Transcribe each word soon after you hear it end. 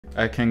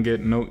I can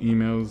get no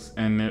emails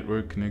and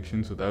network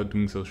connections without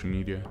doing social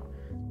media.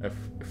 I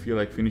feel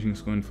like finishing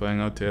school and flying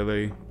out to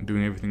LA and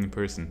doing everything in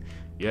person.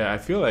 Yeah, I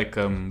feel like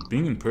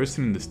being in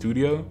person in the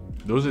studio,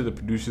 those are the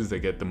producers that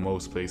get the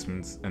most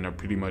placements and are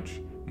pretty much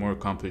more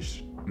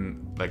accomplished,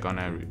 like on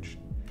average.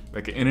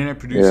 Like an internet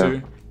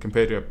producer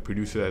compared to a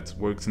producer that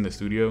works in the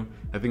studio,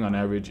 I think on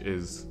average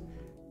is,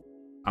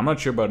 I'm not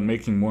sure about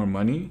making more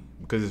money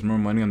because there's more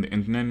money on the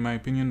internet in my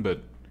opinion,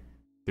 but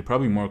they're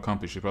probably more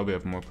accomplished. They probably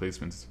have more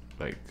placements,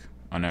 like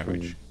on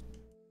average.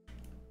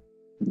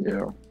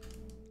 Yeah.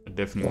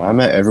 Definitely. Well, I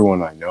met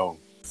everyone I know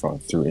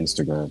through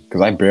Instagram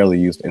because I barely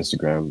used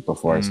Instagram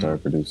before I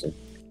started producing.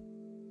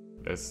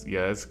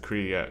 That's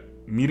crazy. Yeah,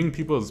 meeting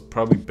people is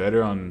probably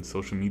better on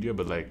social media,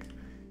 but like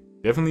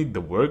definitely the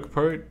work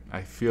part,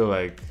 I feel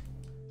like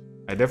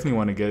I definitely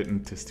want to get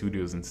into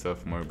studios and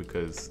stuff more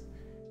because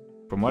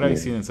from what I've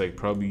seen, it's like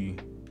probably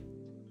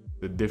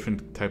the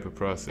different type of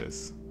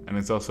process, and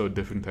it's also a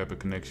different type of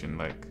connection.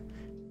 Like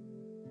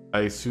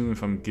I assume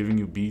if I'm giving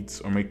you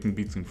beats or making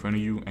beats in front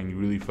of you and you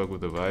really fuck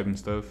with the vibe and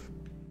stuff,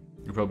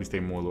 you probably stay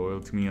more loyal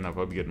to me and I'll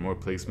probably get more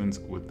placements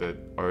with that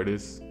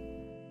artist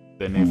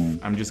than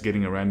if I'm just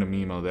getting a random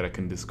email that I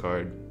can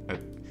discard.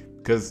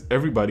 Because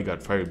everybody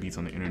got fire beats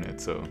on the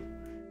internet, so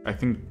I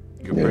think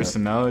your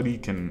personality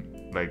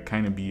can like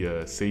kind of be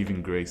a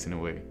saving grace in a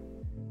way.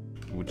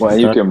 Well,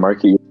 and you can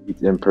market your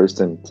beats in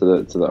person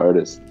to the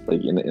artist,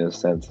 like in a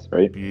sense,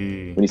 right?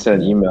 Yeah. When you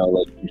send an email,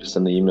 like you just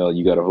send the email,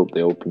 you gotta hope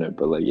they open it.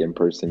 But like in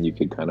person, you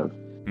could kind of,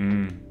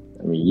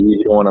 I mean,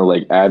 you don't want to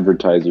like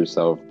advertise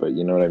yourself, but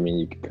you know what I mean.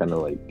 You could kind of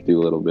like do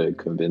a little bit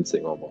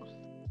convincing almost.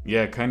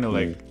 Yeah, kind of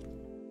like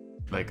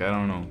I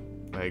don't know,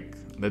 like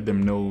let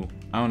them know.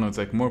 I don't know. It's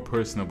like more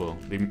personable.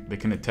 They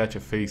can attach a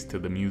face to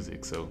the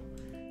music, so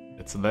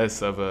it's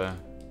less of a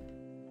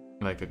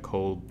like a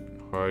cold,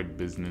 hard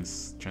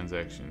business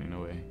transaction in a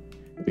way.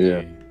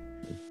 Yeah.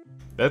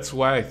 That's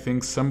why I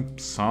think some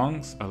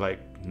songs are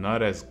like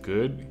not as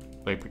good,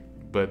 like,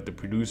 but the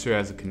producer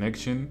has a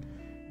connection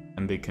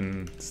and they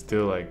can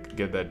still like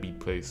get that beat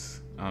place.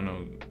 I don't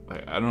know.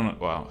 Like, I don't know.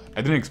 Wow.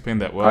 I didn't explain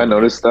that well. I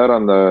noticed that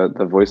on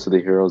the Voice of the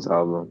Heroes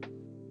album.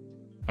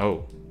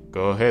 Oh,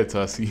 go ahead,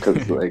 Saucey.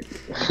 Cause like,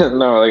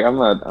 no, like I'm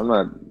not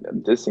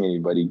dissing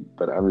anybody,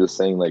 but I'm just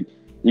saying like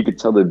you could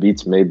tell the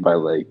beats made by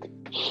like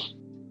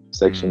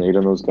Section 8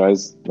 and those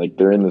guys, like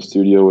they're in the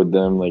studio with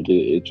them, like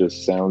it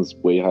just sounds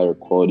way higher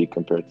quality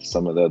compared to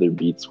some of the other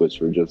beats which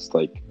were just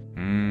like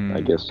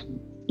I guess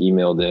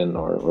emailed in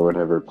or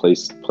whatever,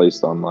 placed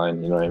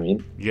online, you know what I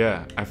mean?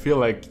 Yeah, I feel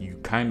like you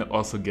kind of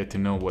also get to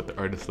know what the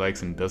artist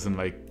likes and doesn't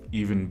like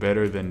even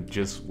better than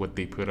just what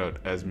they put out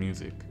as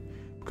music,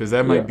 because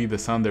that might be the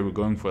sound they were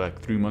going for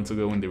like 3 months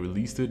ago when they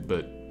released it,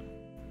 but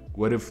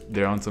what if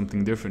they're on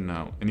something different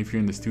now? And if you're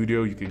in the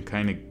studio, you can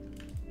kind of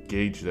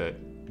gauge that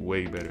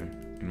way better,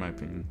 in my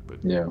opinion. But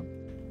yeah,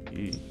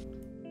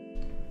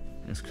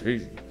 that's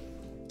crazy.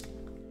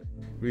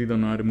 Really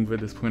don't know how to move at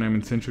this point. I'm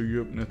in Central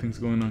Europe. Nothing's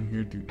going on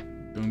here.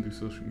 Don't do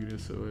social media,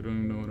 so I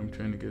don't even know what I'm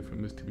trying to get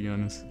from this, to be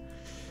honest.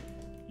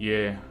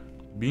 Yeah,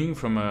 being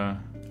from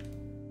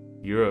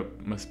Europe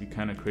must be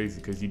kind of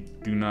crazy because you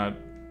do not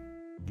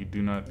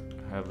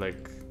have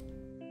like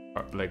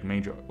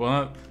major. Well,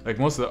 not, like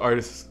most of the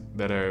artists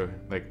that are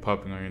like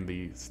popping are in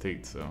the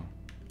States, so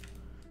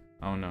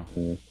I don't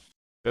know.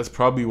 That's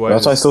probably why.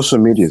 That's why social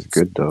media is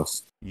good though.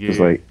 Yeah. Because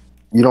like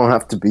you don't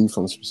have to be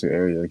from a specific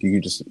area. Like you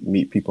can just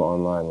meet people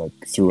online,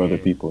 like through other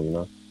people, you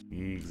know.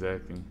 Yeah,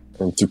 exactly.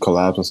 And through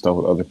collabs and stuff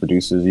with other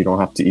producers, you don't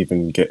have to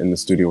even get in the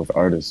studio with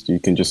artists. You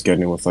can just get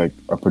in with like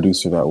a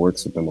producer that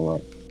works with them a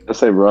lot.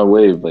 That's like Raw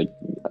Wave. Like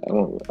I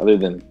don't. Other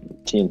than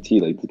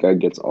TNT, like the guy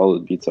gets all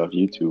his beats off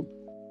YouTube.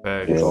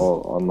 It's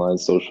all online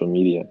social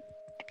media.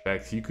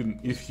 Facts. You could,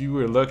 if you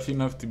were lucky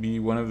enough to be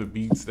one of the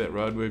beats that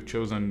Rod Wave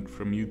chose on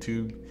from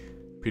YouTube,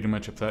 pretty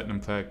much a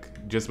platinum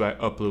plaque just by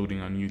uploading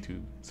on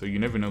YouTube. So you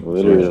never know.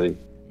 Literally.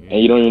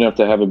 And you don't even have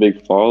to have a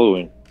big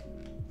following.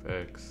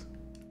 Facts.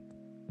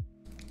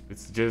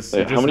 It's just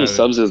like, how many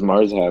subs does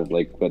Mars have?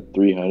 Like what,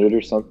 300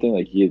 or something?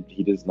 Like he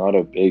does not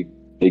a big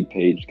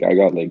page. Guy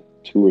got like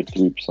 2 or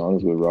 3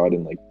 songs with Rod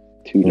in like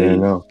 2 days. I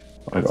know.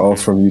 Like all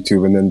from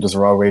YouTube, and then just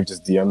Raw Wave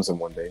just DMs him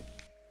one day.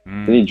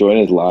 Did he join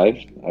his live?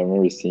 I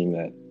remember seeing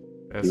that.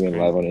 He went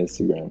live on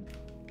Instagram.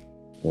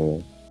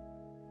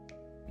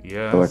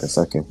 Yeah. For like a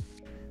second.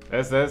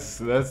 That's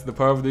the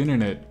power of the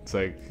internet. It's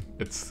like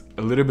it's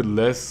a little bit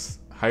less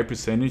high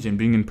percentage in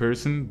being in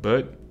person,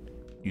 but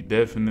you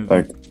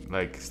definitely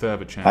like still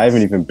have a chance. I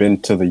haven't even been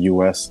to the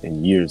US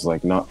in years,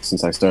 like not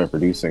since I started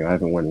producing. I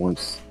haven't went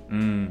once.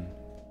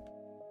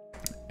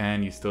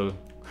 And you still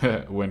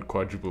went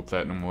quadruple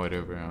platinum or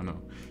whatever, I don't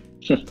know.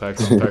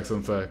 Facts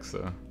on facts,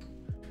 so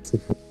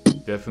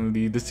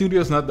definitely the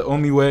studio's not the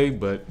only way,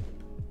 but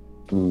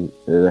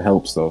it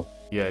helps though.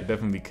 Yeah, it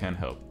definitely can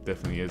help.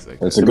 Definitely is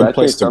like it's a good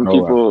place to some go.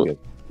 People,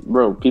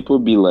 bro, people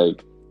be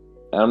like,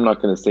 I'm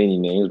not gonna say any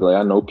names, but like,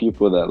 I know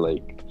people that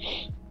like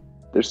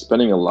they're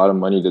spending a lot of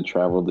money to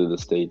travel to the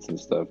States and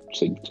stuff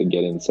to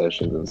get in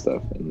sessions and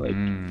stuff, and like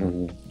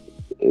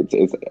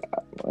it's.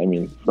 I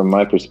mean, from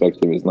my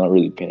perspective, it's not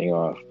really paying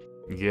off.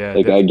 Yeah,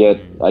 Like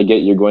definitely. I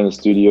get you're going to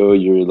the studio,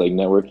 you're like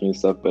networking and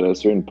stuff, but at a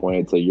certain point,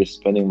 it's like you're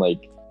spending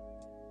like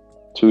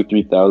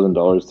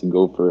 $2,000-3,000 to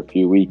go for a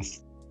few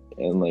weeks,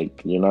 and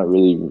like you're not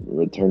really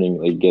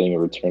getting a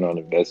return on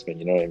investment.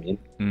 You know what I mean?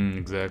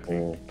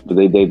 Exactly. But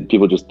they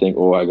people just think,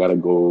 oh, I gotta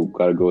go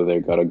there,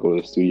 gotta go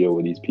to the studio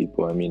with these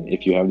people. I mean,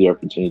 if you have the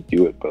opportunity to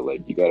do it, but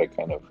like you gotta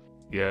kind of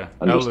Yeah,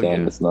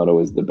 understand it's not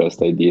always the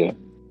best idea.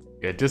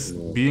 Yeah,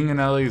 just being in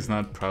LA is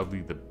not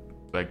probably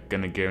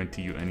gonna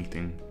guarantee you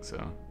anything. So.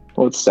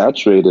 Well, it's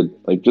saturated.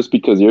 Like just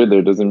because you're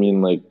there doesn't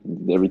mean like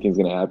everything's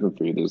gonna happen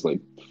for you. There's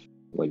like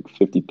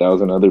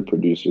 50,000 other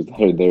producers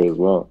that are there as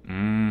well.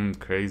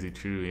 Crazy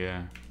true,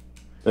 yeah.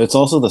 It's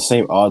also the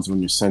same odds when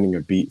you're sending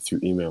a beat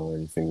through email or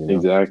anything, you know?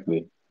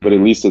 Exactly. But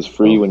at least it's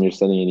free when you're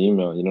sending an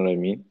email, you know what I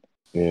mean?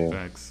 Yeah.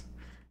 Facts.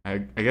 I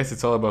guess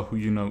it's all about who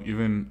you know,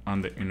 even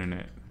on the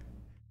internet.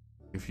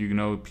 If you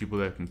know people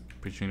that can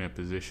put you in a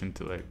position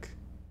to like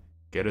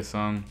get a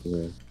song,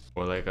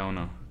 or like I don't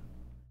know,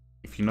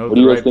 if you know what the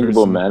do you right guys think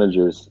person, about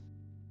managers?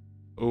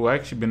 Oh, I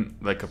actually been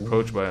like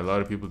approached by a lot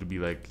of people to be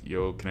like,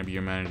 "Yo, can I be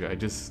your manager?"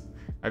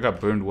 I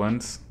got burned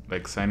once,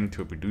 like signing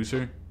to a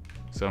producer.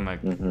 So I'm like,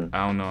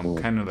 I don't know. I'm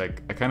kind of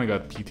like, I kind of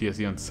got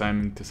PTSD on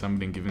signing to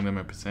somebody and giving them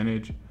a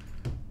percentage.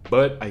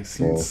 But I've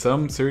seen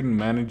some certain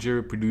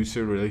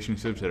manager-producer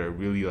relationships that are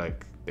really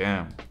like,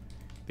 damn,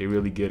 they're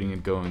really getting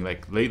it going.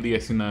 Like lately, I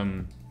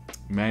seen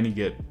Manny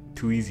get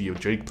Too Easy a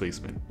Drake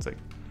placement. It's like,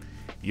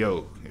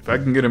 yo, if I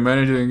can get a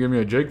manager and give me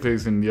a Drake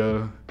placement,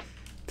 yo,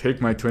 take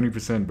my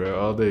 20%, bro,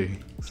 all day.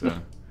 So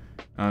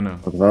I don't know.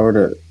 If I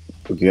were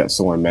to get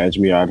someone manage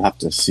me, I'd have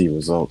to see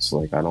results.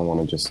 Like I don't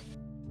want to just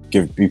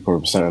give people a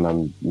percent and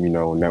I'm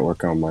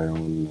networking on my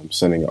own. I'm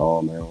sending it all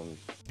on my own.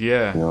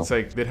 Yeah, it's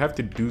like they'd have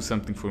to do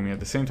something for me. At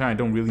the same time, I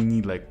don't really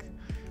need like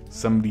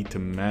somebody to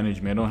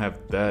manage me. I don't have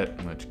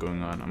that much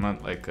going on. I'm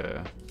not like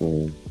a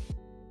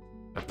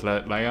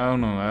like I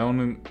don't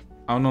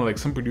know. Like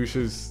some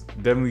producers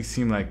definitely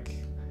seem like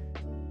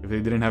if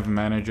they didn't have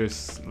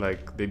managers,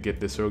 like they'd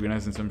get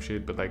disorganized and some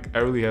shit. But like I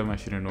really have my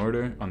shit in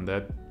order on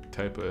that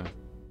type of.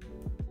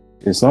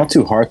 It's not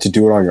too hard to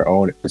do it on your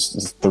own.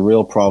 It's the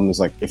real problem is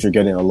like if you're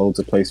getting loads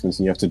of placements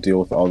and you have to deal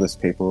with all this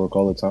paperwork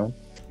all the time.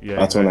 Yeah,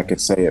 that's when I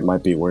could say it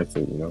might be worth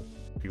it, you know.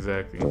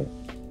 Exactly.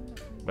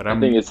 But I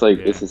think it's like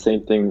it's the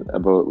same thing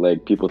about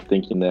like people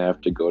thinking they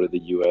have to go to the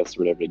US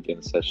or whatever to get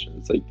in session.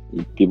 It's like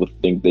people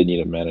think they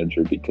need a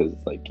manager because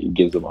like it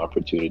gives them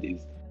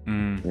opportunities.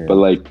 But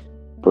like,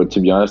 to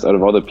be honest, out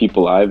of all the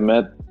people I've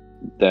met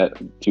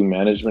that do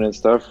management and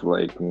stuff,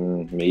 like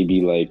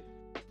maybe like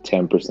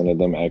 10% of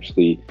them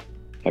actually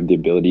have the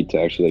ability to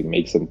actually like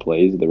make some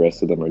plays. The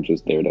rest of them are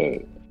just there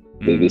to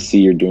they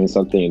see you're doing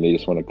something and they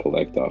just want to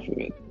collect off of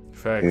it.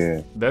 Facts.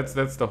 Yeah.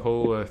 That's the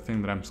whole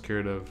thing that I'm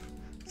scared of.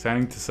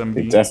 Signing to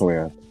somebody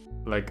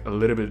like a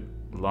little bit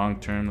long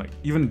term, like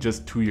even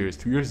just 2 years.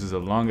 2 years is a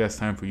long ass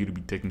time for you to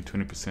be taking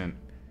 20%.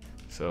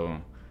 So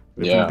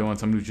if you don't want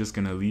somebody who's just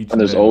gonna lead you.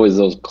 And there's always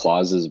those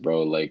clauses,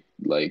 bro. Like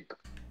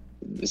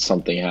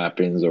something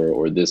happens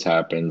or this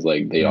happens,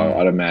 like they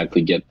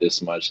automatically get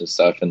this much and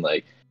stuff. And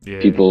like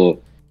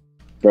people,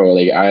 bro.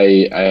 Like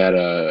I had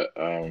a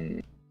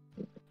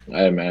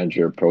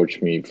manager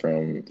approach me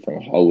from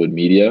Hollywood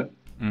Media,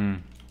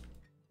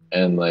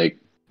 and like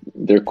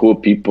they're cool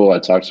people. I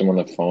talked to them on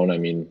the phone. I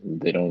mean,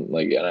 they don't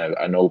like, and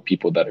I know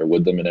people that are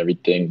with them and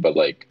everything, but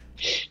like,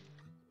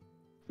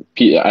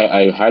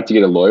 I had to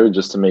get a lawyer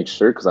just to make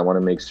sure because I want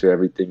to make sure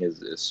everything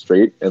is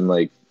straight. And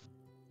like,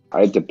 I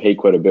had to pay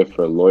quite a bit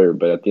for a lawyer,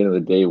 but at the end of the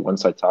day,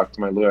 once I talked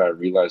to my lawyer, I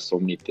realized so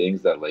many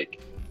things that like,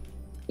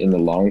 in the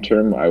long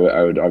term, I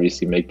would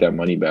obviously make that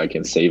money back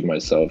and save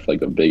myself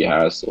like a big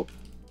hassle.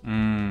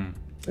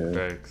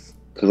 Thanks.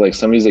 Because like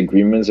some of these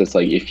agreements, it's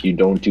like if you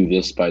don't do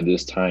this by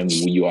this time,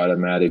 you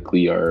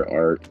automatically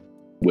are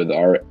with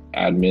our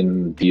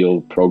admin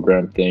deal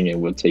program thing,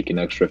 and we'll take an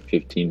extra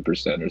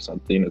 15% or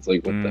something. It's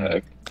like what the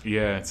heck?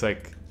 Yeah, it's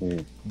like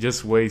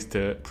just ways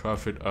to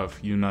profit off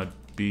you not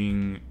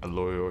being a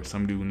lawyer or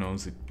somebody who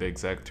knows the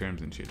exact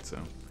terms and shit. So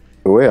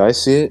the way I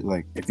see it,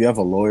 like if you have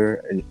a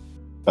lawyer and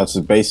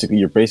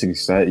you're basically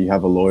set. You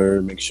have a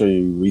lawyer. Make sure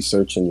you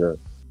research and you're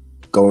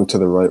going to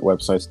the right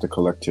websites to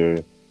collect your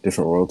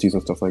different royalties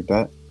and stuff like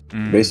that.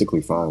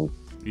 Basically fine.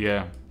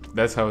 Yeah,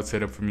 that's how it's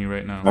set up for me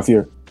right now. If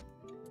you're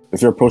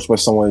approached by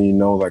someone you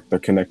know, like they're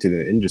connected in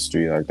the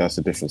industry, like that's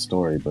a different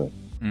story. But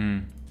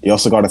you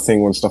also got a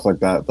thing when stuff like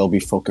that, they'll be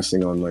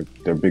focusing on like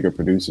their bigger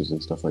producers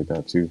and stuff like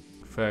that too.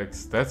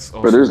 Facts. That's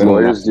also. But there's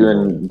lawyers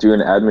doing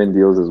admin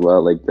deals as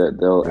well. Like that,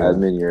 they'll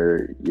admin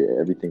your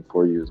everything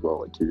for you as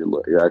well. Like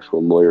your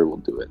actual lawyer will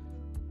do it.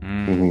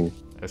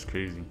 That's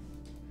crazy.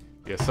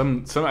 Yeah,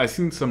 some I've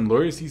seen some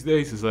lawyers these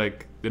days is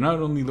like they're not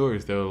only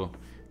lawyers, they'll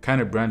kind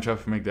of branch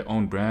off and make their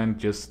own brand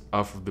just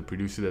off of the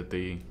producer that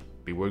they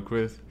work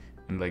with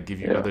and like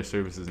give you other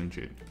services and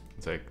shit.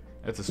 It's like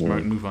that's a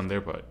smart move on their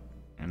part,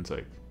 and it's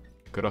like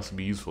it could also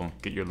be useful.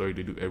 Get your lawyer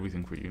to do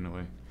everything for you in a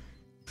way.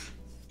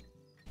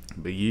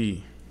 But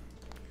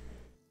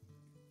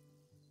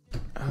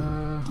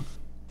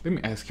let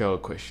me ask y'all a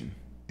question.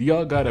 Do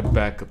y'all got a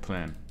backup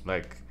plan?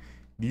 Like,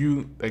 do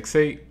you like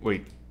say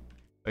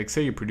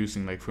you're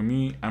producing? Like for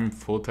me, I'm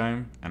full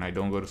time and I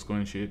don't go to school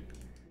and shit.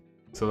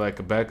 So like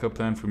a backup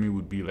plan for me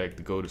would be like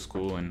to go to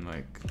school and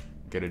like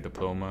get a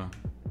diploma.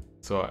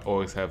 So I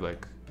always have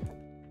like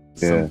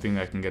something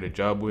I can get a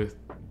job with.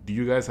 Do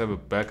you guys have a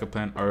backup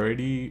plan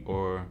already,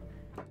 or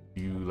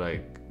do you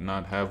like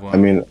not have one? I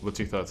mean, what's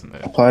your thoughts on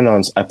that?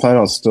 I plan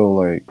on still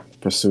like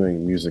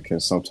pursuing music in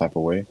some type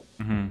of way,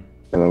 and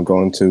I'm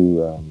going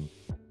to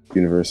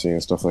university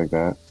and stuff like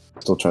that.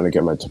 Still trying to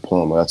get my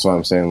diploma. That's why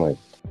I'm saying like,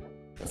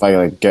 if I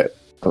like get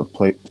a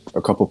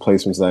couple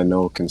placements that I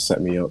know can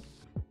set me up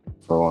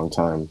for a long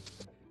time,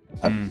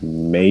 I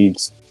may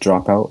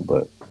drop out,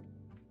 but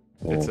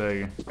it's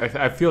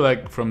I feel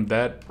like from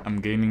that I'm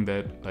gaining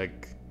that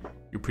like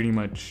you're pretty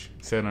much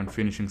set on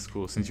finishing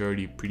school since you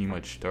already pretty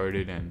much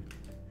started, and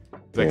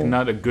it's like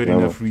not a good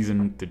enough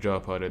reason to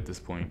drop out at this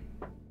point.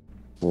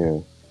 Yeah.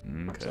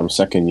 Okay. I'm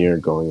second year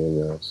going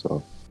in now,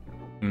 so.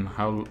 And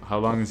how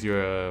long is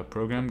your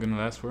program gonna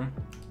last for?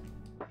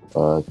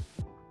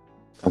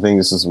 I think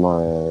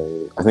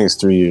it's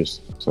 3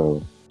 years.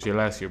 So. It's your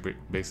last year,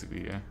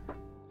 basically, yeah.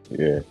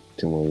 Yeah,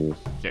 2 more years.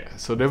 Yeah,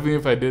 so definitely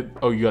if I did.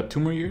 Oh, you got 2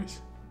 more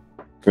years?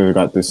 Because I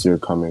got this year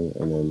coming,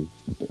 and then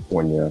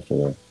 1 year after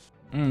that.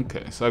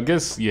 Okay, so I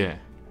guess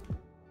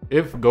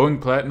if going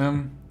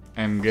platinum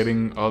and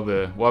getting all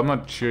I'm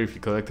not sure if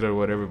you collected or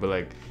whatever, but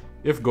like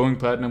if going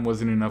platinum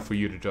wasn't enough for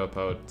you to drop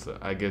out, so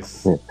I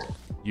guess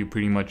you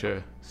pretty much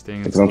are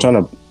staying. Because I'm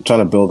trying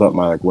to build up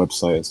my like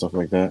website and stuff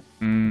like that.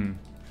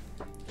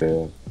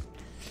 Yeah.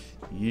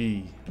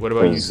 Yee. What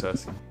about you,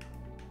 Saucey?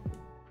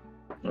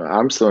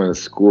 I'm still in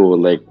school.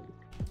 Like,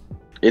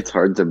 it's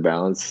hard to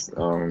balance.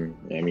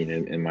 I mean,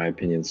 in my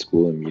opinion,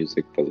 school and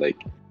music. But like,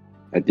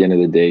 at the end of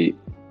the day,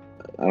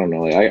 I don't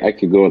know. Like, I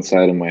could go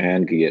outside and my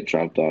hand could get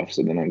chopped off.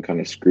 So then I'm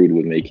kind of screwed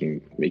with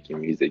making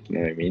music. You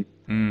know what I mean?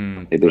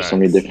 Like, there's so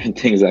many different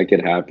things that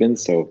could happen.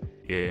 So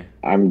yeah,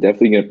 I'm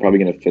definitely probably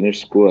gonna finish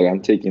school. Like,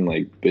 I'm taking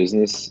like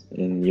business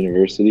in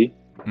university.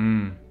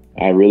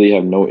 I really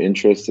have no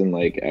interest in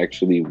like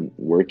actually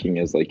working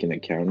as like an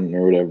accountant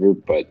or whatever,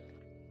 but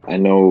I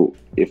know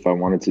if I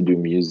wanted to do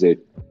music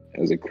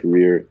as a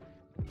career,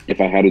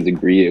 if I had a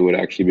degree, it would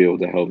actually be able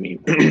to help me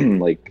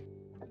like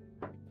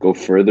go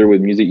further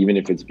with music, even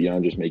if it's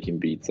beyond just making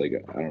beats.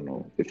 Like, I don't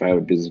know, if I have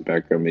a business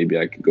background, maybe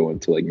I could go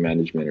into like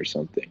management or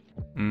something.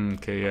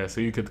 Okay, yeah.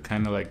 So you could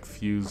kind of like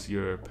fuse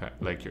your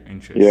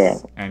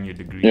interests and your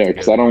degree. Yeah,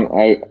 because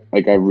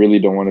I really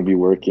don't want to be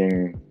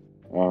working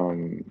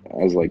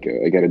as like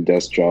at a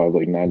desk job,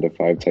 like 9 to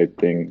 5 type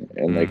thing.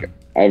 And like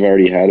I've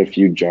already had a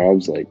few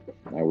jobs. Like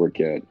I work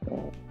at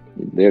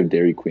they have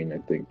Dairy Queen, I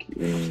think,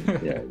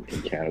 in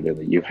Canada and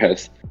the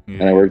US.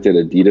 And I worked at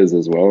Adidas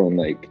as well. And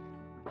like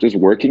just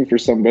working for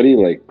somebody,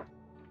 like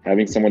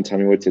having someone tell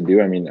me what to do.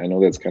 I mean, I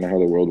know that's kind of how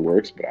the world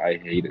works, but I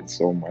hate it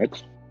so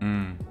much.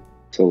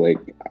 So like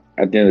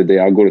at the end of the day,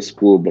 I'll go to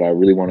school, but I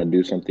really want to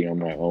do something on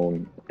my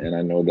own. And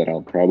I know that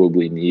I'll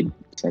probably need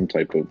some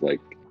type of like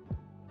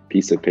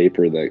piece of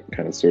paper that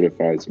kind of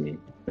certifies me.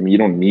 I mean, you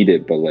don't need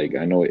it, but like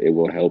I know it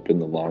will help in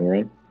the long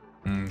run.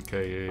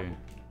 Okay, yeah.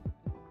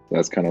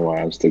 That's kind of why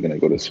I'm still gonna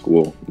go to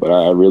school. But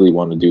I really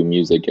want to do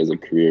music as a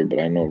career. But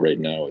I know right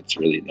now it's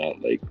really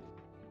not like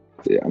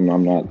I'm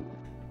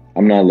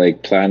not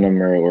like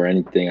platinum or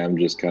anything. I'm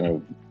just kind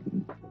of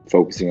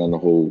focusing on the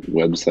whole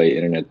website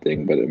internet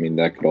thing. But I mean,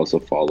 that could also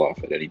fall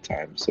off at any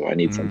time. So I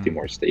need something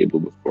more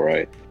stable before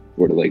I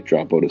were to like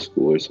drop out of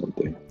school or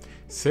something.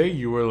 Say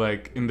you were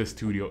like in the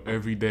studio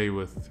every day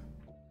with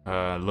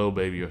Lil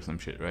Baby or some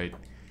shit, right?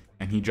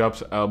 And he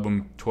drops an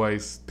album 3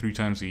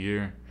 times a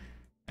year,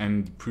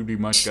 and pretty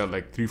much got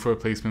like 3-4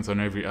 placements on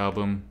every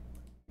album.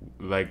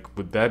 Like,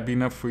 would that be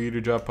enough for you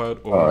to drop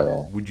out,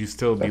 or would you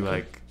still be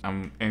like,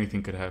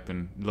 anything could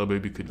happen? Lil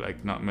Baby could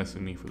like not mess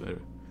with me for that.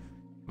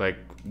 Like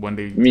one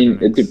day. I mean,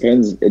 it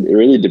depends. It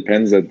really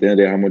depends at the end of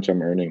the day how much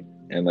I'm earning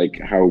and like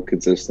how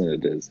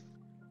consistent it is.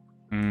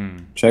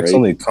 Checks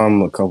only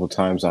come a couple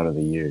times out of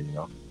the year, you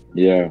know.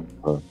 Yeah,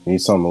 you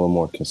need something a little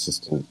more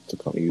consistent to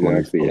come.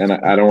 Exactly, and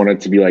I don't want it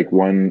to be like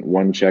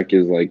one check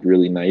is like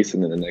really nice,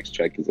 and then the next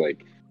check is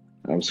like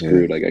I'm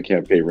screwed. Like I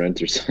can't pay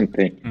rent or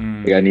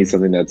something. Like I need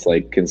something that's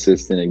like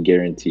consistent and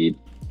guaranteed.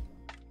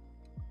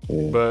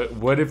 But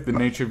what if the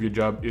nature of your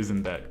job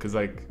isn't that? Because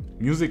like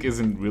music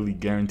isn't really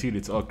guaranteed.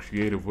 It's all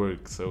creative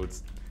work, so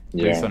it's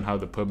based on how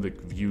the public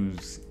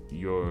views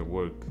your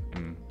work.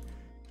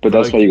 But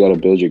that's why you got to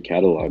build your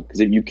catalog. Because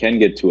if you can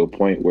get to a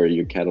point where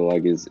your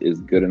catalog is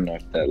good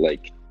enough that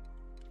like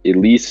at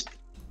least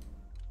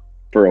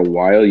for a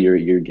while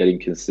you're getting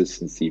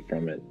consistency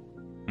from it.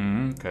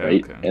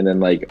 Right? And then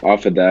like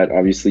off of that,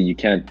 obviously you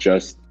can't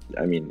just,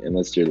 I mean,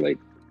 unless you're like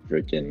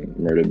freaking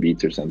Murder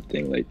Beats or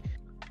something, like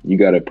you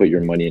got to put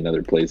your money in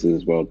other places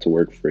as well to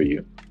work for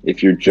you.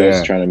 If you're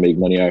just trying to make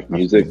money off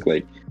music,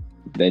 like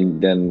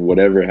then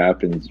whatever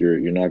happens, you're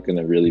not going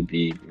to really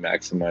be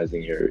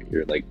maximizing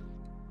your like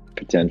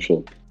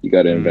potential. You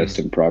got to invest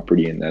in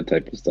property and that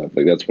type of stuff.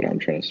 Like that's what I'm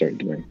trying to start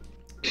doing.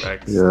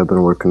 Yeah, I've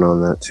been working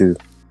on that too.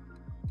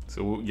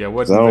 So yeah,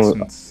 what 'Cause I don't-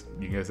 investments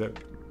do you guys have?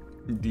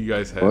 Do you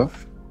guys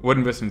have? What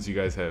investments do you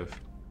guys have?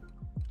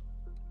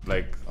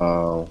 Like,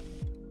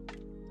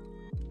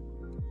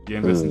 you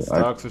invest in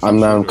stocks or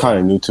something? I'm kind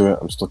of new to it.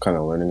 I'm still kind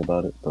of learning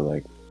about it, but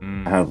like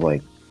I have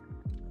like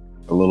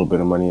a little bit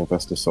of money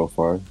invested so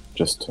far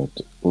just to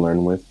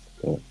learn with.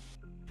 But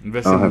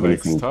invest I don't in have like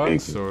anything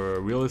stocks big.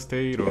 or real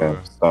estate or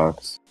Yeah,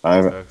 stocks.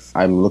 stocks?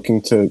 I'm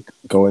looking to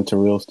go into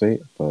real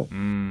estate, but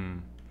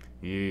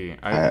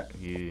Yeah,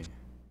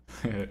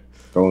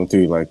 going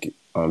through like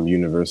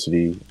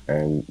university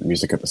and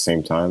music at the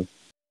same time,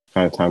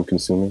 kind of time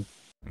consuming.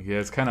 yeah.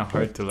 It's kind of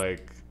hard to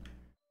like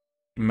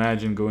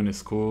imagine going to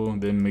school,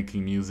 then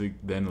making music,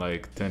 then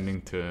like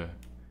tending to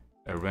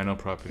a rental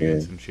property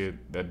and some shit.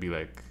 That'd be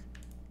like,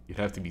 you'd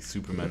have to be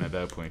Superman at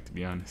that point, to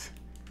be honest.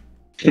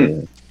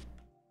 Yeah.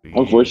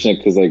 I'm fortunate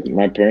because like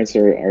my parents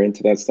are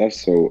into that stuff,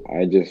 so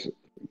I just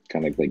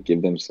kind of like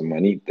give them some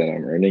money that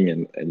I'm earning,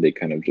 and they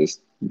kind of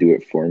just do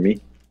it for me.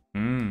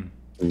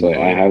 So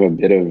I have a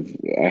bit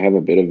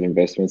of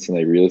investments in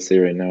like real estate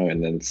right now,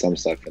 and then some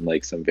stuff in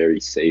like some very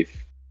safe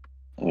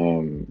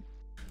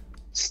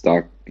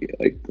stock,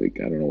 like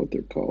I don't know what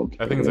they're called.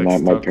 I think it's my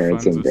like stock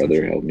parents funds and or some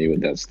brother shit. helped me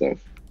with that stuff.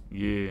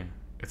 Yeah,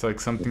 it's like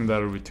something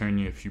that'll return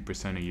you a few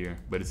percent a year,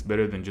 but it's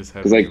better than just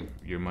 'Cause, having like,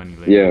 your money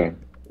later. Yeah,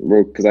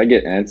 bro, because I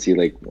get antsy.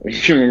 Like,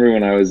 you remember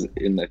when I was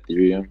in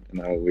Ethereum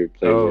and we were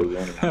playing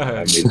Warzone and I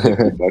made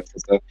 $50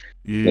 and stuff?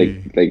 Yeah,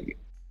 Like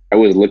I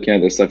was looking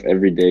at this stuff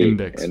every day,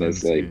 index and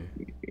it's funds. like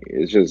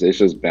it's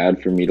just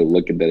bad for me to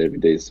look at that every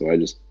day. So I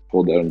just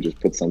pulled out and just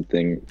put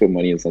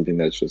money in something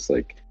that's just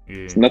like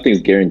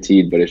nothing's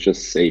guaranteed, but it's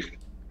just safe.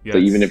 Yeah, So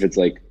even if it's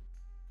like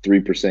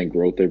 3%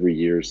 growth every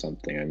year or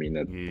something, I mean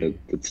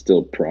that's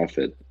still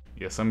profit.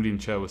 Yeah, somebody in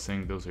chat was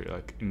saying those are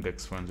like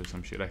index funds or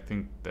some shit. I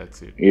think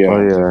that's it. Yeah.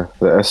 Oh yeah,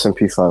 the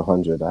S&P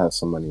 500. I have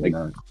some money in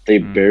that. They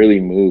barely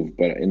move,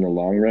 but in the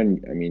long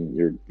run, I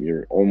mean,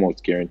 you're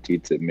almost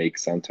guaranteed to make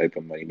some type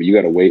of money. But you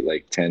got to wait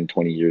like 10,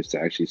 20 years to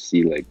actually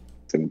see like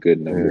some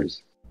good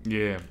numbers.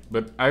 Yeah,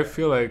 but I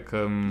feel like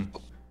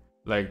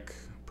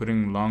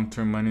putting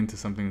long-term money into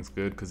something is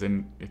good because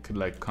then it could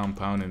like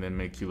compound and then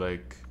make you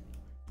like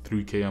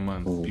 3K a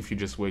month if you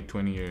just wait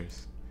 20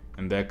 years.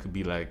 And that could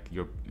be like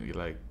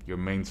your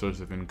main source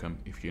of income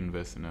if you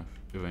invest enough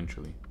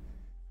eventually.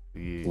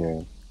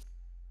 Yeah.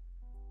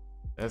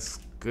 That's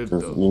good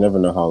though. You never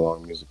know how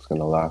long music's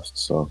gonna last,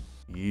 so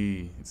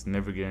yeah, it's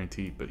never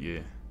guaranteed, but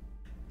yeah.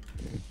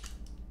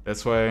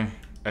 That's why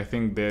I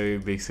think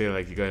they say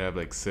like you gotta have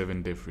like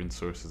 7 different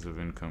sources of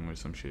income or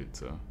some shit.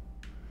 So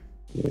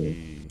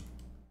yeah.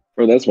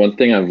 Bro, that's one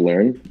thing I've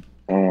learned.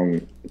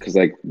 Because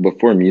like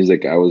before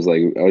music, I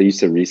used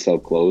to resell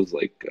clothes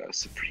like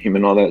Supreme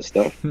and all that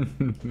stuff.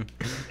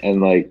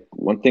 And like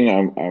one thing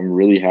I'm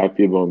really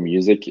happy about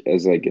music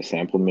as like a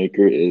sample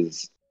maker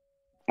is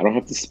I don't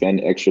have to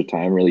spend extra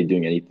time really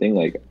doing anything.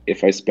 Like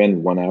if I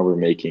spend 1 hour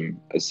making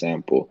a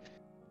sample,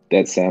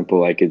 that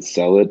sample I could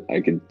sell it,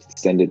 I could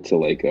send it to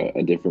like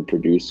a different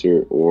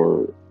producer,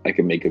 or I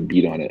could make a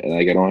beat on it, and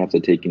like I don't have to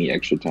take any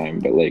extra time.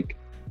 But like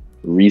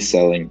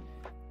reselling,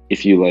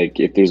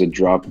 if there's a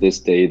drop this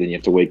day, then you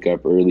have to wake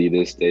up early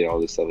this day,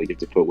 all this stuff, like you have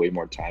to put way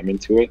more time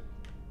into it.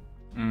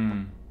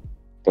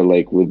 But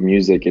like with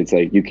music, it's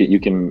like you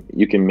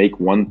can make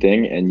one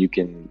thing and you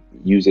can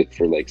use it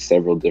for like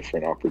several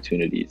different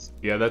opportunities.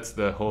 Yeah, that's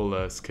the whole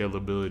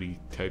scalability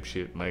type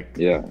shit. Like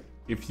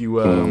if you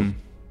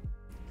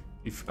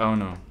if I don't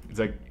know, it's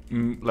like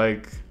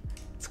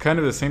it's kind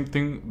of the same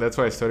thing. That's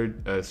why I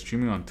started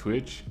streaming on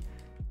Twitch,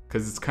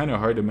 because it's kind of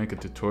hard to make a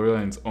tutorial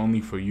and it's only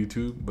for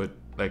YouTube. But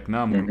like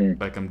now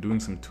I'm doing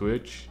some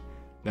Twitch,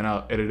 then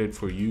I'll edit it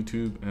for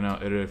YouTube, and then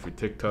I'll edit it for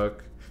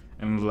TikTok,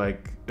 and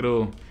like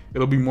it'll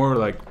be more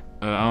like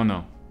I don't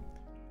know,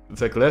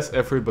 it's like less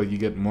effort, but you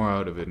get more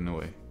out of it in a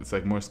way. It's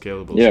like more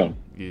scalable. Yeah. So,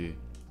 yeah.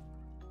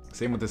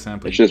 Same with the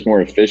sample. It's just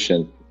more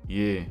efficient.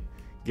 Yeah.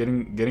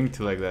 Getting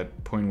to like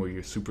that point where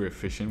you're super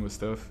efficient with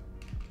stuff,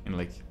 and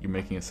like you're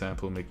making a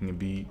sample, making a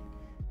beat,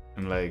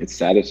 and like it's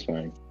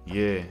satisfying.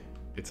 Yeah.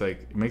 It's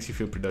like it makes you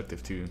feel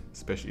productive too,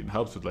 especially it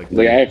helps with like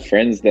I have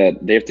friends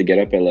that they have to get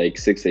up at like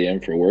 6 a.m.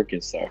 for work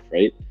and stuff,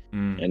 right?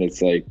 And it's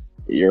like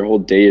your whole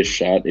day is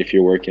shot if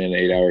you're working an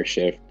 8-hour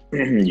shift.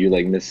 You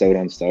like miss out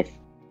on stuff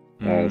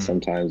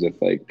sometimes if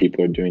like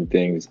people are doing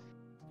things,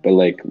 but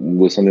like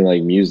with something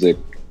like music,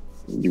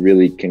 you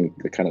really can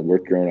kind of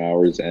work your own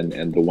hours, and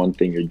the one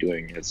thing you're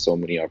doing has so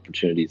many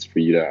opportunities for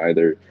you to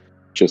either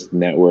just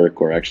network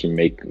or actually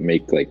make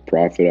like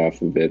profit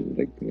off of it,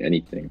 like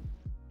anything.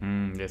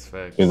 That's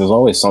facts. Yeah, there's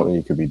always something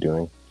you could be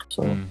doing.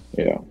 So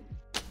yeah.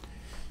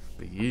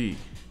 But yeah,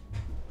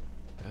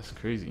 that's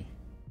crazy.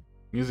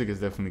 Music is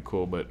definitely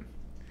cool, but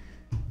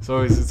it's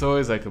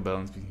always like a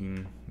balance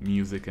between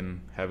music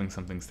and having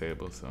something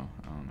stable. So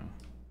I don't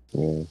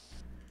know.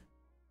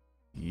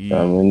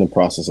 Yeah. I'm in the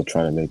process of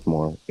trying to make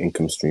more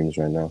income streams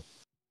right now.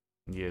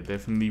 Yeah,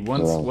 definitely.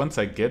 Once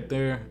I get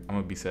there, I'm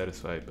gonna be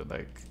satisfied. But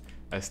like,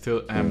 I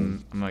still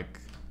am. I'm like,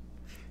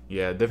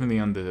 yeah, definitely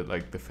on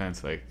the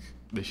fence. Like,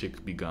 this shit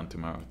could be gone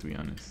tomorrow. To be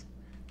honest,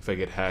 if I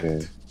get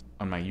hacked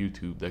on my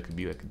YouTube, that could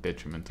be like a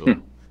detrimental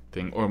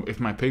thing. Or if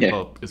my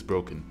PayPal is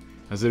broken,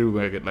 that's literally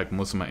where I get like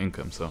most of my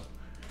income. So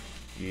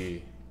yeah.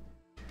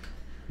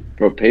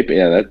 Bro,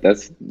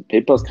 that's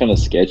PayPal's kind of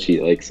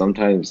sketchy. Like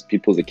sometimes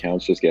people's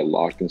accounts just get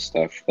locked and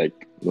stuff.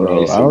 Like when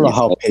Bro, I don't know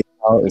how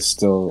PayPal is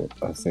still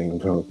a thing,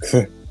 bro.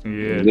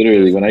 Yeah,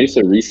 literally, when I used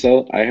to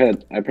resell,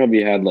 I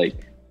probably had like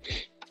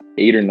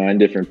 8 or 9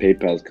 different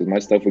PayPals because my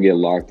stuff would get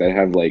locked. I'd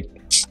have like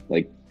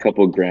a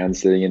couple grand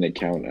sitting in an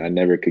account. I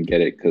never could get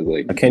it because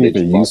like I can't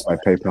even use my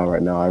PayPal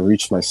right now. I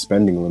reached my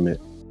spending limit.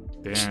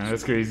 Damn,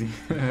 that's crazy.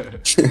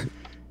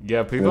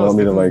 Yeah, PayPal. They want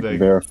me to like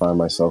verify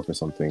myself or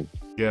something.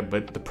 Yeah,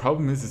 but the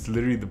problem is it's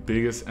literally the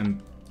biggest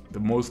and the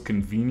most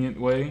convenient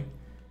way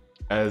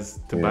as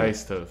to buy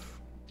stuff,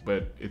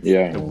 but it's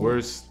the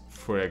worst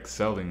for like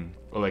selling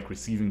or like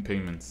receiving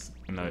payments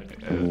and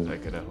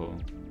like at a whole.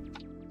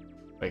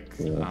 Like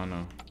I don't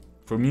know.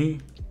 For me,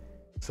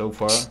 so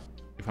far,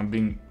 if I'm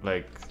being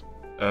like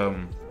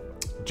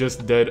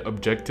just dead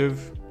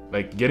objective,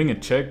 like getting a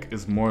check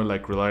is more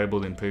like reliable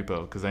than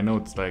PayPal because I know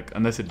it's like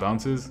unless it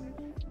bounces,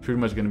 pretty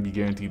much gonna be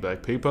guaranteed by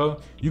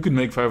PayPal. You could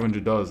make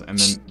 $500 and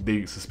then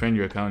they suspend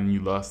your account and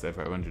you lost that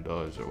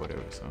 $500 or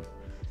whatever. So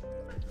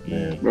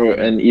bro,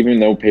 and even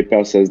though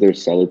PayPal says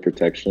there's seller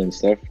protection and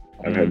stuff,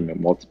 I've had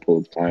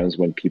multiple times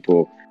when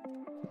people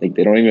like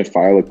they don't even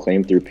file a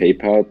claim through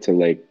PayPal to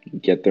like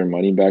get their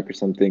money back or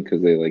something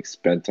because they like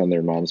spent on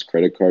their mom's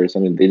credit card or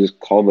something. They just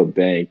call the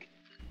bank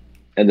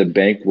and the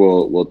bank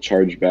will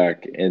charge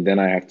back, and then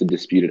I have to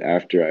dispute it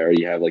after I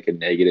already have like a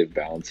negative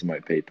balance in my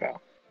PayPal.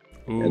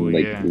 Ooh, and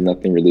like there's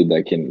nothing really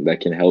that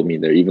can help me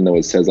there, even though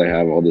it says I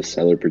have all this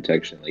seller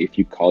protection. Like if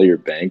you call your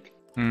bank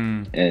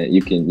and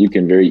you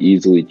can very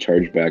easily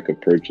charge back a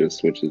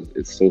purchase, which is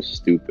it's so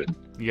stupid.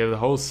 Yeah, the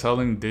whole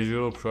selling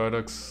digital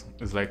products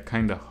is like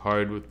kind of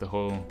hard with the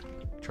whole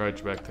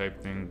chargeback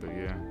type thing. But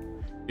yeah,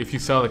 if you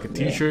sell like a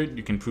t-shirt,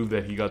 you can prove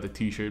that he got the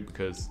t-shirt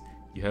because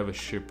you have a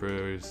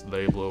shipper's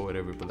label or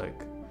whatever. But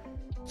like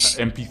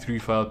an MP3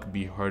 file could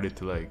be harder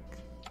to like,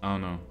 I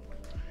don't know,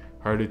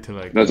 harder to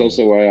like. That's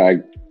also why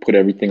I put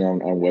everything on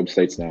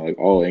websites now, like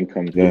all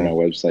income through my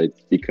website,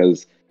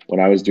 because when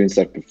I was doing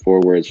stuff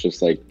before where it's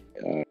just like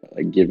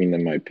giving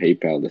them my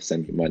PayPal to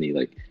send me money,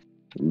 like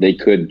they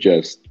could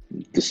just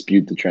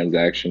dispute the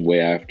transaction way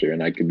after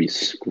and I could be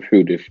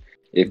screwed if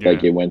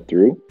like it went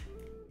through.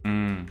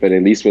 But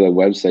at least with a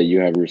website you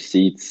have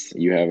receipts,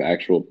 you have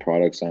actual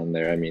products on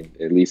there. I mean,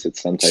 at least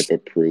it's some type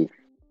of proof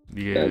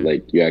that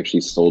like you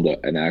actually sold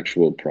an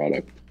actual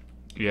product.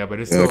 Yeah, but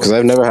it's because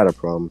I've never had a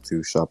problem to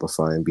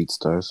Shopify and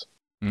BeatStars.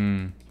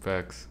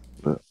 Facts.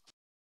 But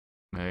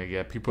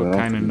yeah, people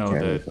kind of know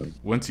that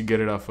once you get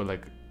it off of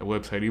like a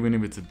website, even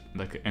if it's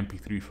like an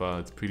MP3 file,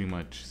 it's pretty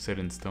much set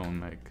in stone.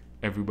 Like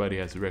everybody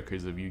has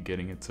records of you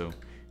getting it, so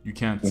you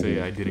can't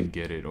say I didn't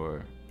get it,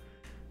 or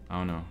I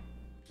don't know.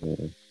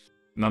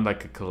 Not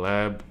like a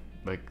collab.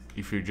 Like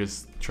if you're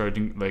just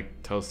charging, like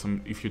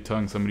if you're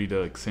telling somebody to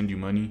like send you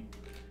money,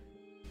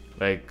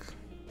 like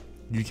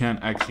you can't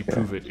actually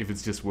prove it if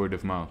it's just word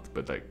of mouth.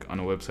 But like on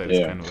a website,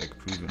 it's kind of like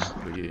proven.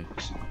 But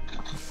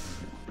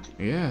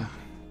yeah.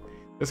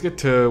 Let's get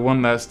to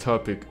one last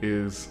topic.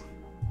 Is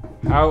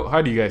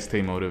how do you guys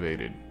stay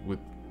motivated with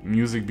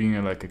music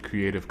being like a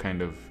creative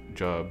kind of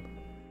job?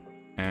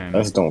 And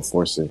just don't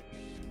force it.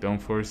 Don't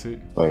force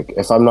it. Like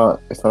if I'm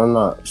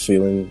not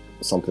feeling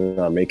something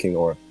that I'm making,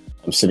 or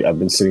I've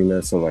been sitting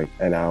there for like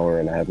an hour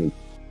and I haven't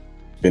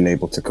been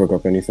able to cook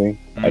up anything,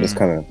 I just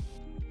kind of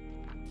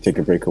take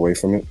a break away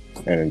from it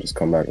and then just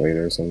come back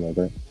later or something like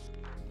that.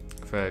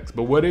 Facts.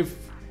 But what if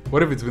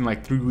it's been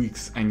like 3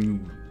 weeks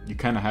and you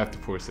kind of have to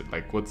force it?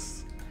 Like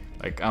what's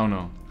like, I don't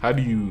know. How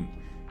do you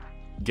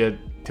get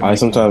to I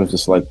sometimes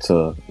just like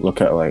to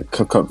look at like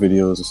cook-up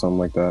videos or something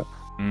like that.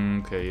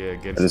 Okay,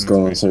 yeah. I just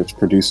go and search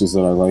producers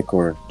that I like,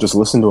 or just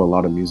listen to a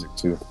lot of music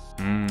too.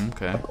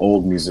 Okay. Like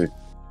old music.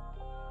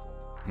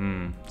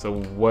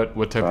 So what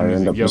type of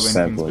music? Do you have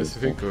anything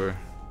specific or?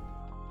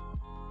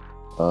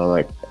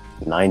 Like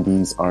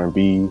 90s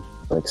R&B,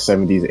 like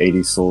 70s,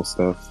 80s soul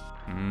stuff.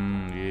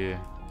 Yeah.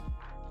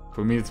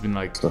 For me, it's been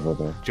like stuff like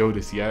that.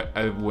 Jodeci.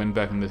 I went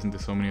back and listened to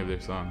so many of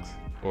their songs,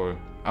 or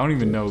I don't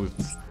even know if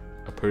it's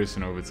a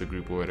person or if it's a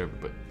group or whatever,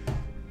 but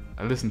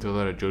I listen to a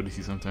lot of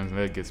Jodeci sometimes and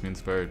that gets me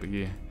inspired. But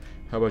yeah,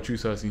 how about you,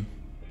 Saucey?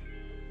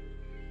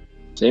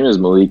 Same as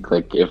Malik.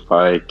 Like if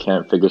I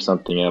can't figure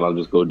something out, I'll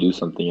just go do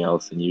something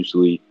else. And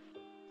usually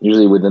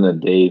within a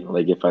day,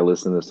 like if I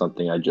listen to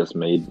something I just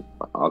made,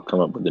 I'll come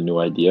up with a new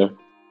idea.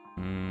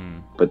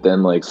 But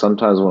then like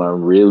sometimes when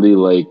I'm really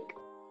like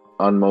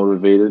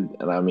unmotivated,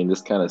 and I mean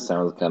this kind of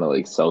sounds kind of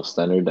like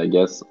self-centered, I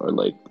guess, or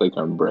like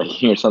I'm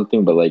bragging or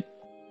something, but like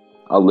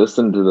I'll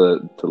listen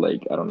to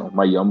like, I don't know,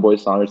 my Youngboy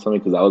song or something,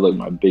 because that was like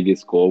my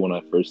biggest goal when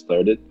I first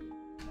started.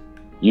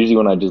 Usually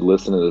when I just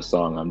listen to the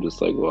song, I'm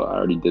just like, well, I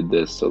already did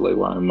this, so like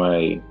why am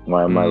I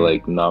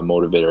like not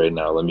motivated right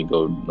now? Let me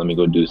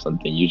go do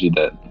something. Usually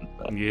that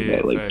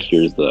like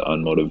cures the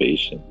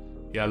unmotivation.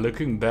 Yeah,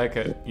 looking back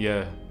at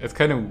it's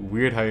kind of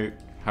weird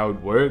how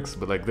it works,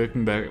 but like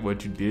looking back at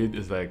what you did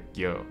is like,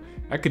 yo,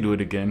 I could do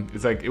it again.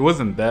 It's like it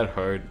wasn't that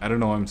hard. I don't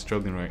know why I'm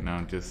struggling right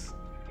now. Just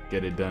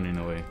get it done in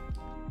a way.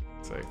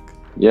 It's like,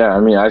 Yeah, I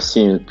mean, I've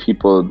seen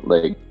people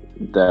like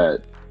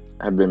that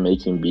have been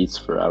making beats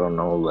for, I don't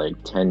know, like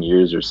 10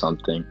 years or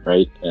something,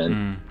 right?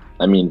 And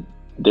I mean,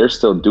 they're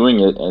still doing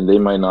it and they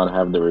might not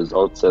have the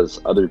results as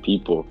other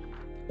people.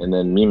 And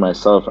then me,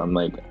 myself, I'm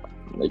like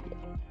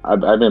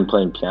I've been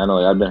playing piano.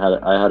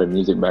 Like I had a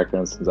music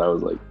background since I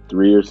was like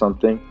 3 or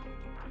something.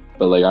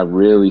 But like I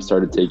really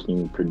started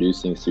taking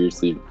producing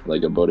seriously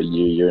like about a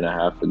year and a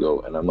half ago.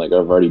 And I'm like,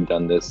 I've already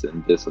done this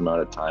in this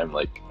amount of time.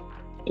 Like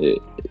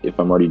if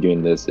I'm already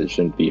doing this, it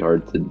shouldn't be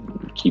hard to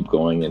keep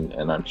going,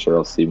 and I'm sure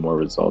I'll see more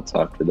results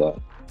after that.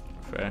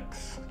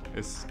 Facts.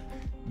 It's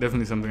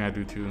definitely something I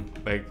do too.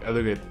 Like I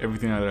look at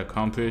everything that I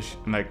accomplish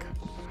and like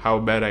how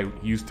bad I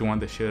used to want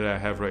the shit that I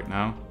have right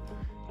now.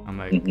 I'm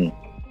like,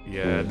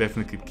 yeah, I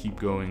definitely could keep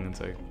going. It's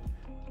like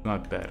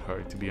not that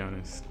hard, to be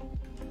honest.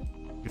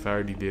 If I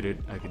already did it,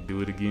 I could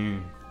do it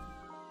again.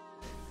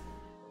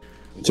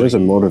 In terms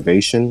of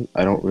motivation,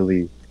 I don't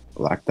really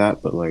lack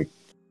that, but like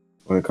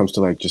when it comes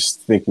to like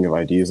just thinking of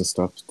ideas and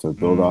stuff to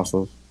build off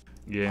of,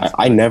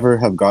 I never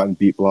have gotten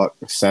beat block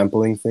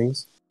sampling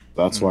things.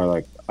 That's why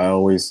like I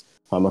always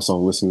find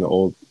myself listening to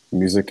old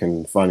music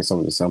and finding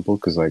something to sample,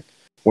 because like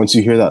once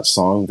you hear that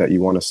song that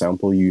you want to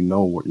sample, you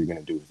know what you're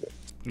gonna do with it.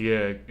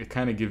 Yeah, it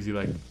kind of gives you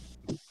like,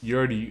 you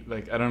already,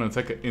 like, I don't know, it's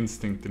like an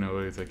instinct in a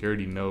way. It's like you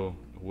already know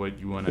what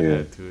you want to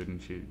add to it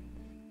and shit.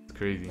 It's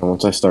crazy. And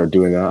once I start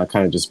doing that, I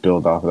kind of just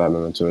build off of that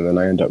momentum, and then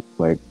I end up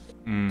like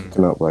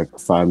picking up like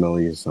 5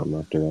 melodies or something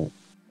after that.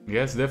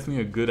 Yeah, it's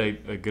definitely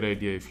a good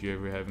idea if you're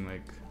ever having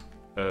like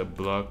a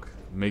block.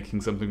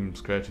 Making something from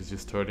scratch is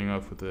just starting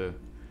off with a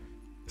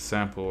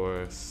sample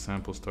or a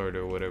sample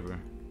starter or whatever.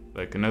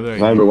 Like another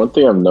idea. But one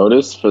thing I've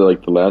noticed for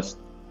like the last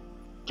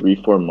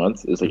 3-4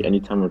 months is like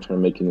anytime I'm trying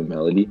to make a new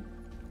melody,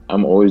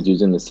 I'm always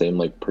using the same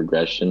like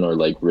progression or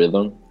like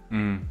rhythm.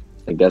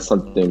 Like that's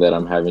something that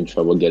I'm having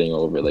trouble getting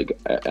over. Like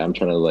I'm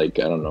trying to like,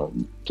 I don't know,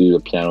 do a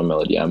piano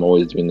melody. I'm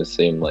always doing the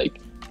same like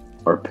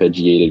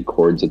arpeggiated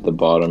chords at the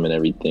bottom and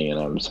everything, and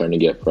I'm starting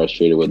to get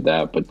frustrated with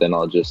that. But then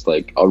I'll just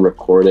like, I'll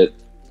record it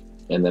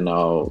and then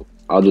I'll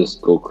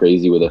just go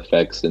crazy with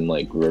effects and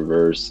like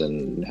reverse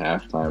and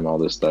halftime, all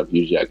this stuff.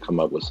 Usually I come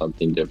up with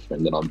something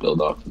different, then I'll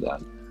build off of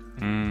that.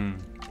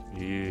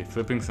 Yeah,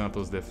 flipping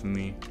samples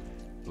definitely.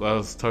 I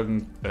was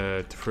talking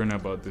to Ferna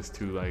about this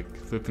too. Like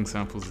flipping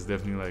samples is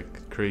definitely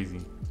like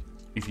crazy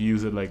if you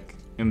use it like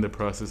in the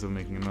process of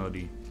making a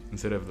melody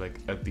instead of like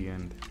at the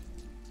end.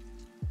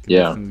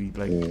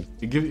 Like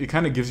it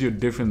kind of gives you a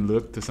different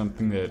look to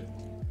something that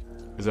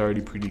is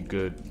already pretty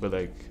good. But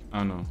like I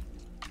don't know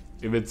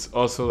if it's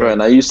also like, right.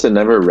 And I used to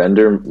never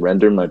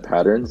render my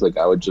patterns. Like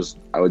I would just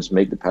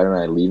make the pattern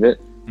and I leave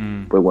it.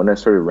 But when I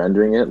started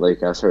rendering it,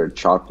 like I started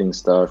chopping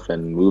stuff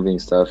and moving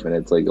stuff, and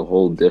it's like a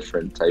whole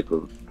different type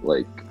of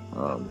like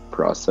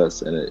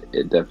process, and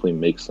it definitely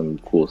makes some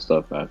cool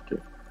stuff after.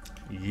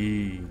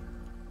 Yeah,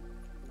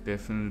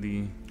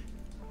 definitely.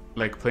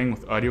 Like playing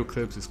with audio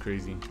clips is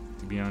crazy,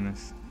 to be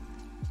honest.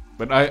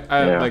 But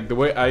I like the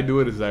way I do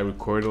it is I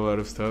record a lot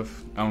of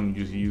stuff. I don't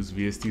usually use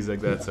VSTs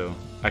like that, so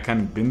I kind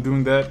of been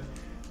doing that,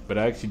 but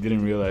I actually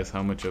didn't realize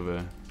how much of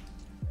a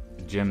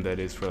gem that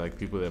is for like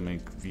people that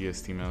make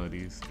VST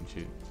melodies and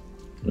shit.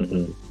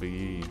 But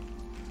yeah,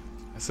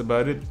 that's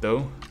about it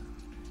though.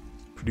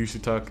 Producer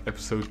Talk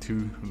episode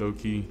 2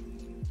 low-key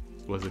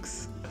was a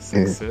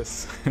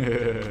success.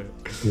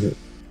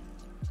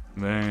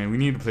 Man, we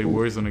need to play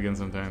Warzone again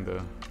sometime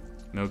though.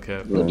 No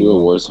cap. We'll do a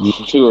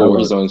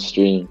Warzone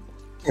stream.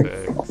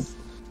 Thanks.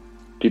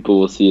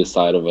 People will see a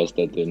side of us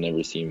that they've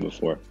never seen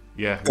before.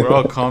 Yeah, we're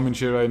all calm and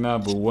shit right now,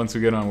 but once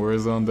we get on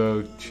Warzone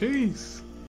though, jeez.